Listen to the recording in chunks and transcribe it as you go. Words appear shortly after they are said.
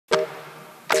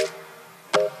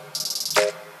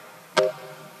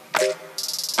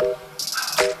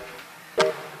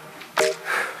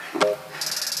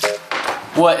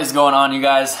What is going on, you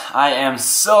guys? I am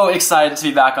so excited to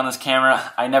be back on this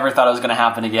camera. I never thought it was going to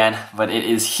happen again, but it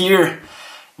is here.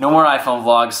 No more iPhone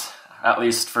vlogs, at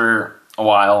least for a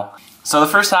while. So the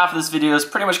first half of this video is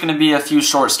pretty much going to be a few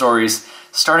short stories,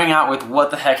 starting out with what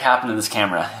the heck happened to this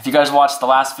camera. If you guys watched the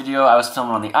last video, I was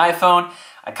filming on the iPhone.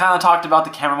 I kind of talked about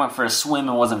the camera went for a swim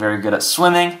and wasn't very good at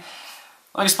swimming.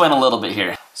 Let me explain a little bit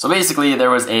here. So basically, there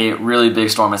was a really big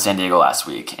storm in San Diego last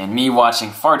week, and me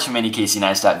watching far too many Casey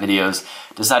Neistat videos,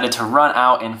 decided to run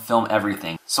out and film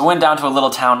everything. So went down to a little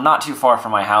town not too far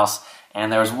from my house,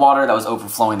 and there was water that was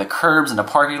overflowing the curbs and the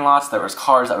parking lots. There was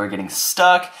cars that were getting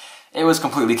stuck. It was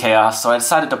completely chaos, so I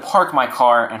decided to park my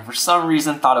car, and for some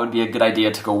reason thought it would be a good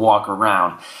idea to go walk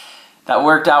around. That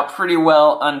worked out pretty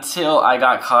well until I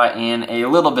got caught in a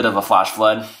little bit of a flash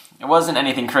flood. It wasn't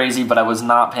anything crazy, but I was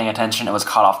not paying attention. I was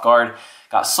caught off guard.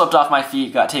 Got swept off my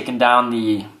feet, got taken down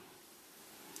the...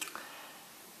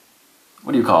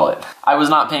 what do you call it? I was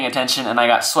not paying attention and I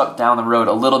got swept down the road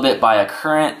a little bit by a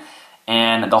current,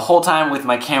 and the whole time with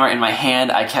my camera in my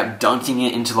hand, I kept dunking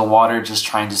it into the water, just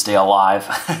trying to stay alive.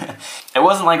 It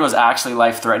wasn't like it was actually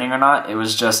life-threatening or not, it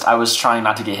was just I was trying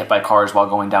not to get hit by cars while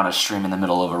going down a stream in the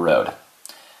middle of a road.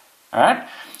 Alright?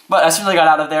 But as soon as I got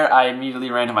out of there, I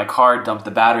immediately ran to my car, dumped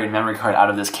the battery and memory card out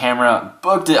of this camera,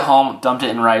 booked it home, dumped it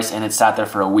in rice, and it sat there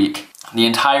for a week. The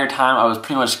entire time I was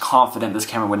pretty much confident this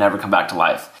camera would never come back to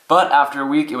life. But after a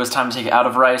week, it was time to take it out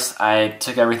of rice. I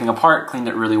took everything apart, cleaned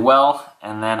it really well,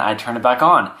 and then I turned it back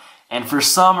on. And for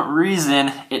some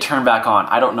reason, it turned back on.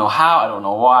 I don't know how, I don't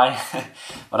know why,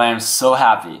 but I am so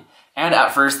happy. And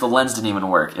at first, the lens didn't even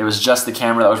work. It was just the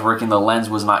camera that was working, the lens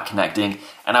was not connecting,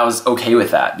 and I was okay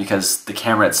with that because the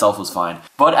camera itself was fine.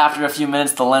 But after a few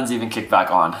minutes, the lens even kicked back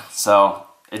on. So,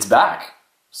 it's back.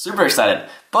 Super excited.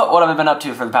 But what have I been up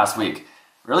to for the past week?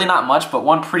 Really not much, but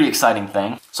one pretty exciting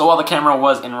thing. So while the camera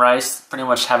was in rice, pretty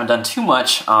much haven't done too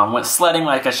much. Went sledding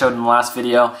like I showed in the last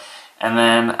video, and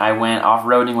then I went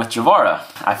off-roading with Javara.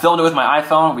 I filmed it with my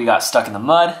iPhone, we got stuck in the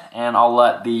mud, and I'll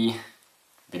let the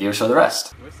video show the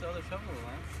rest. What's the other shovel,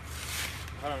 Lance?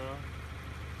 I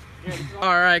don't know.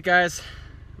 Alright guys,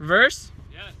 verse?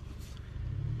 Yeah.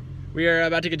 We are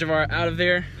about to get Javara out of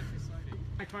there.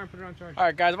 Come on, put it on charge.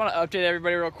 Alright guys, I want to update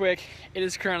everybody real quick. It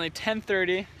is currently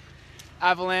 10:30.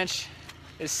 Avalanche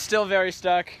is still very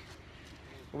stuck.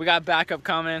 We got backup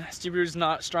coming. Steve Bruce's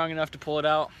not strong enough to pull it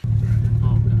out.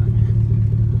 Oh, God.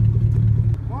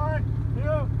 1, 2,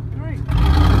 3.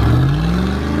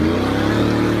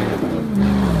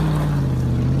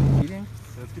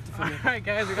 Let's get the footage. Alright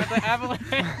guys, we got the avalanche.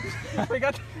 we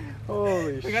got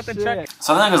the check.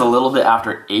 So I think it was a little bit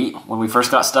after 8 when we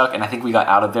first got stuck, and I think we got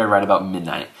out of there right about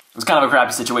midnight. It was kind of a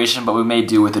crappy situation, but we made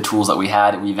do with the tools that we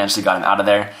had. We eventually got him out of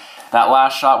there. That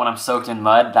last shot when I'm soaked in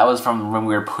mud, that was from when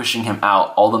we were pushing him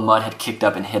out. All the mud had kicked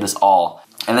up and hit us all.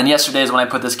 And then yesterday is when I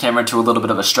put this camera to a little bit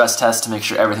of a stress test to make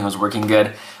sure everything was working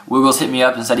good. Wiggles hit me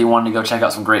up and said he wanted to go check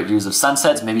out some great views of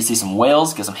sunsets, maybe see some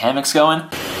whales, get some hammocks going.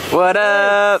 What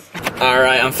up?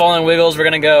 Alright, I'm following Wiggles. We're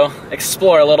gonna go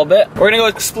explore a little bit. We're gonna go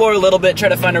explore a little bit, try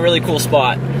to find a really cool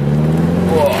spot.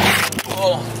 Whoa.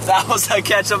 Whoa, that was a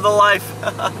catch of the life.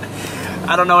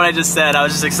 I don't know what I just said, I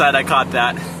was just excited I caught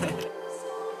that.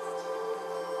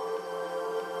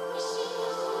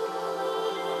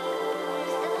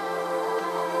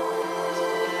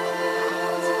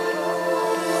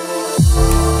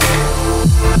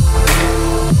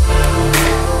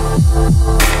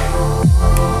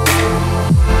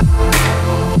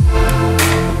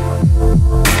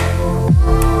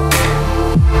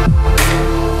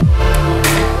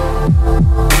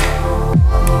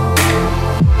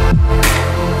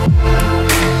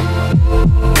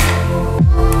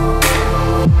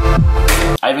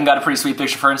 I even got a pretty sweet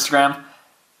picture for Instagram.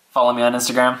 Follow me on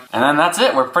Instagram. And then that's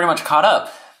it, we're pretty much caught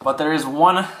up. But there is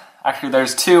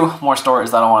there's 2 more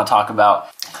stories that I want to talk about.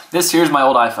 This here's my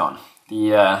old iPhone.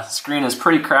 The screen is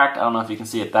pretty cracked, I don't know if you can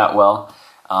see it that well.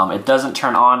 It doesn't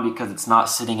turn on because it's not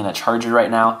sitting in a charger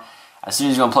right now. As soon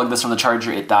as you unplug this from the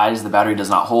charger, it dies, the battery does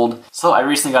not hold. So I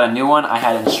recently got a new one, I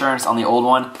had insurance on the old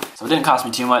one, so it didn't cost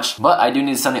me too much, but I do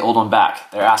need to send the old one back.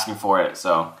 They're asking for it,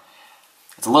 so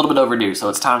it's a little bit overdue, so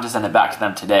it's time to send it back to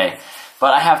them today.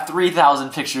 But I have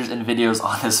 3,000 pictures and videos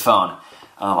on this phone.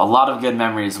 A lot of good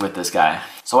memories with this guy.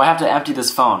 So I have to empty this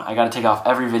phone. I gotta take off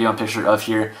every video and picture of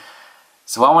here.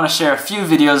 So I want to share a few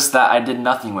videos that I did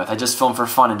nothing with. I just filmed for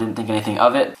fun and didn't think anything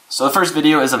of it. So the first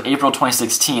video is of April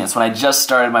 2016. It's when I just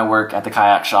started my work at the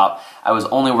kayak shop. I was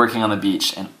only working on the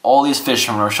beach, and all these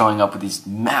fishermen were showing up with these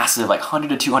massive, like 100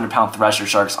 to 200 pound thresher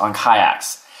sharks on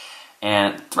kayaks.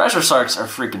 And thresher sharks are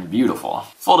freaking beautiful.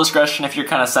 Full discretion, if you're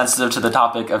kind of sensitive to the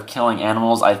topic of killing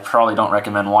animals, I probably don't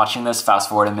recommend watching this. Fast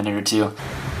forward a minute or two.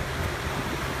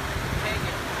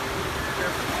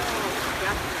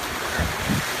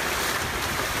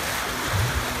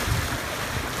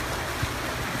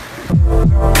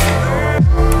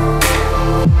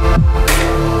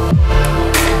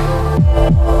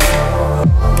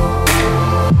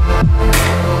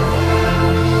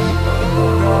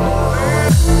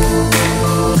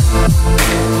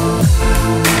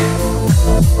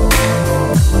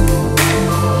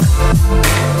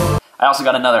 I also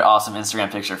got another awesome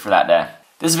Instagram picture for that day.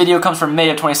 This video comes from May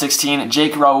of 2016.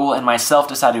 Jake, Raul, and myself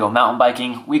decided to go mountain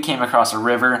biking. We came across a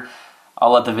river.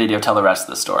 I'll let the video tell the rest of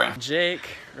the story. Jake,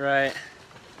 right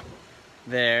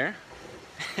there,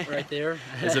 Right there.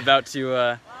 is about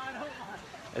to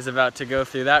go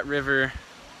through that river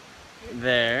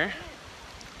there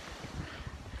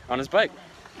on his bike.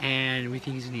 And we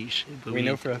think he's niche. But We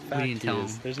know for a fact he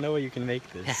is. There's no way you can make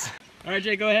this. All right,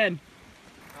 Jake, go ahead.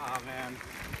 Oh man.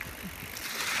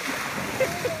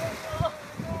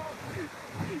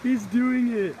 He's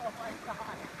doing it. Oh my god.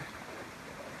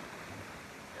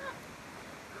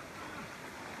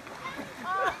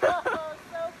 Oh,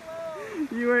 so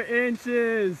close. You were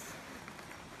inches.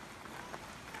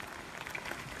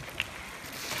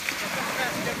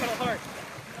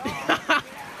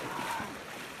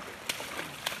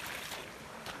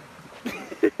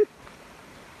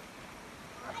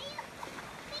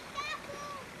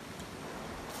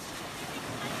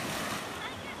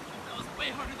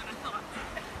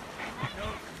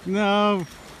 No.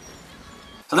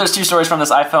 So there's 2 stories from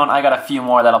this iPhone. I got a few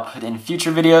more that I'll put in future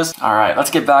videos. All right,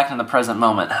 let's get back into the present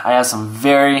moment. I have some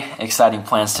very exciting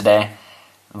plans today.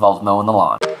 Involved mowing the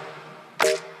lawn.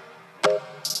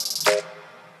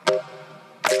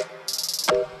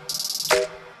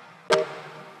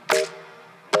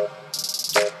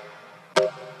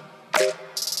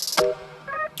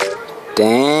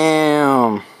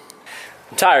 Damn.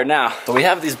 I'm tired now. But we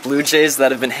have these blue jays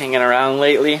that have been hanging around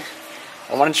lately.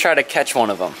 I want to try to catch one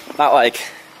of them. Not like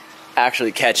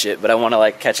actually catch it, but I want to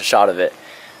like catch a shot of it.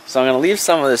 So I'm going to leave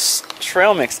some of this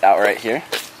trail mix out right here.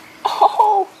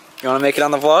 Oh! You want to make it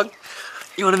on the vlog?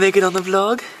 You want to make it on the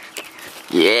vlog?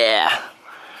 Yeah.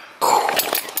 So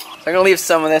I'm going to leave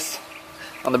some of this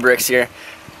on the bricks here.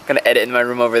 I'm going to edit in my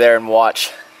room over there and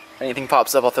watch. If anything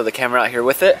pops up, I'll throw the camera out here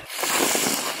with it.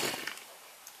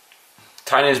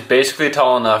 Tiny is basically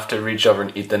tall enough to reach over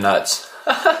and eat the nuts.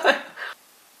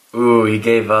 Ooh, he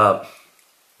gave up.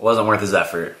 Wasn't worth his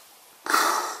effort.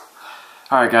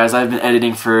 Alright guys, I've been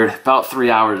editing for about 3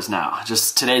 hours now.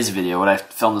 Just today's video, what I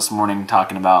filmed this morning,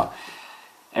 talking about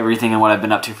everything and what I've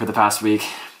been up to for the past week.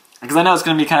 Because I know it's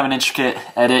going to be kind of an intricate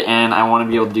edit and I want to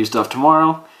be able to do stuff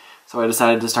tomorrow. So I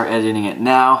decided to start editing it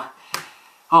now.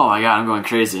 Oh my god, I'm going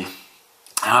crazy.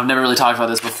 I've never really talked about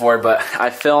this before, but I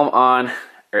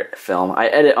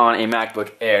edit on a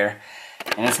MacBook Air.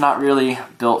 And it's not really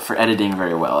built for editing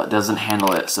very well. It doesn't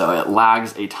handle it, so it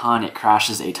lags a ton, it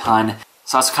crashes a ton.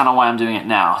 So that's kind of why I'm doing it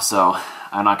now. So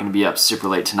I'm not going to be up super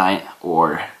late tonight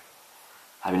or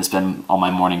having to spend all my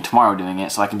morning tomorrow doing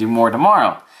it, so I can do more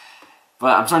tomorrow.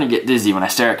 But I'm starting to get dizzy. When I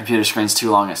stare at computer screens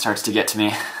too long, it starts to get to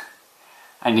me.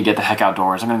 I need to get the heck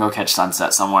outdoors. I'm going to go catch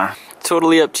sunset somewhere.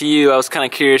 Totally up to you. I was kind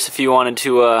of curious if you wanted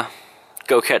to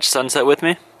go catch sunset with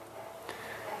me.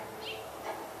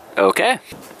 Okay.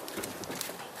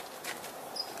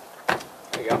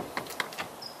 There you go.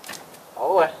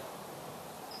 All the way.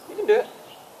 You can do it.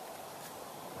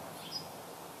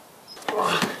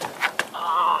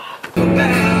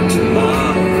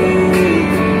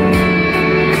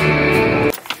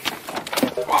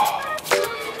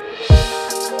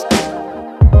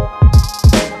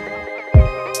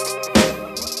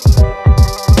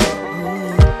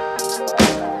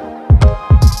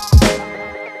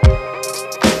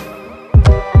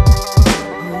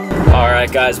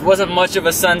 Alright guys, wasn't much of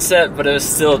a sunset, but it was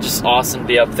still just awesome to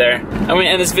be up there. I'm going to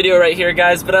end this video right here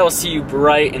guys, but I will see you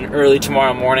bright and early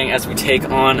tomorrow morning as we take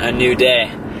on a new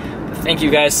day. But thank you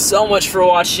guys so much for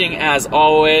watching as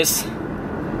always.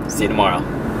 See you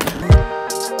tomorrow.